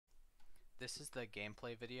This is the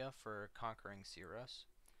gameplay video for conquering Ciros.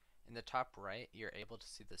 In the top right, you're able to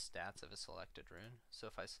see the stats of a selected rune. So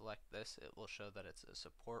if I select this, it will show that it's a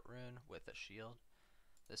support rune with a shield.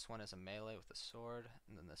 This one is a melee with a sword,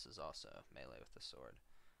 and then this is also melee with a sword.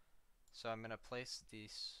 So I'm going to place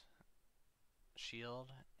this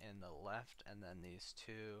shield in the left, and then these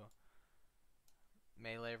two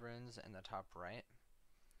melee runes in the top right.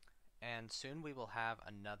 And soon we will have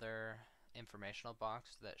another informational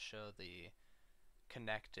box that show the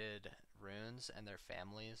connected runes and their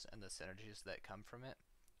families and the synergies that come from it.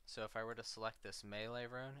 So if I were to select this melee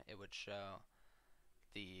rune, it would show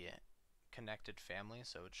the connected family,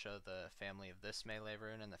 so it would show the family of this melee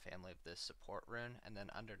rune and the family of this support rune, and then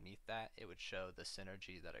underneath that it would show the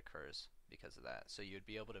synergy that occurs because of that. So you'd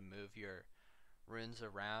be able to move your runes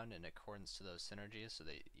around in accordance to those synergies so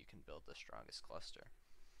that you can build the strongest cluster.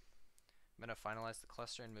 I'm going to finalize the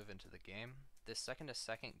cluster and move into the game. This second to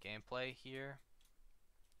second gameplay here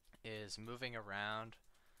is moving around,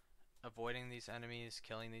 avoiding these enemies,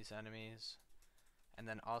 killing these enemies, and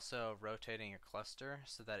then also rotating your cluster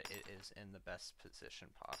so that it is in the best position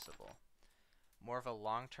possible. More of a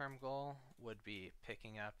long-term goal would be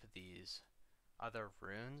picking up these other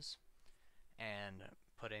runes and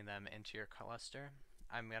putting them into your cluster.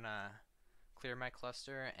 I'm gonna clear my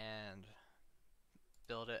cluster and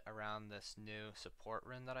build it around this new support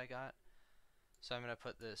rune that I got. So I'm gonna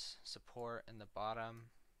put this support in the bottom,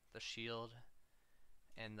 the shield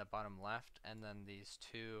in the bottom left, and then these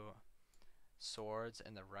two swords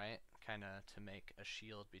in the right, kind of to make a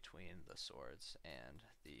shield between the swords and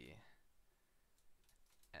the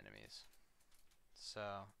enemies.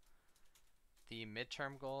 So the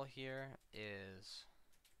midterm goal here is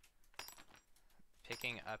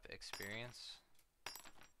picking up experience,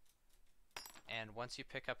 and once you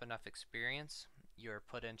pick up enough experience, you're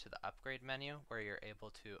put into the upgrade menu where you're able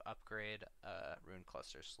to upgrade a rune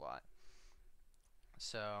cluster slot.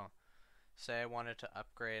 So say I wanted to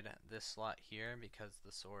upgrade this slot here because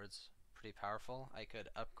the sword's pretty powerful. I could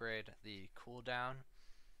upgrade the cooldown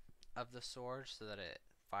of the sword so that it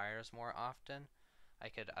fires more often. I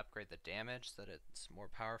could upgrade the damage so that it's more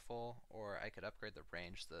powerful, or I could upgrade the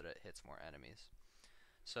range so that it hits more enemies.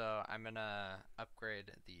 So I'm gonna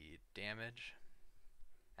upgrade the damage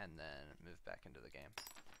and then move back into the game.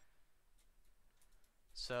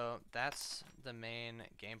 So that's the main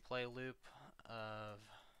gameplay loop of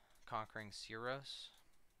conquering Ciros.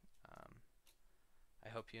 I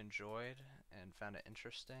hope you enjoyed and found it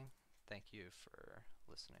interesting. Thank you for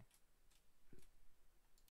listening.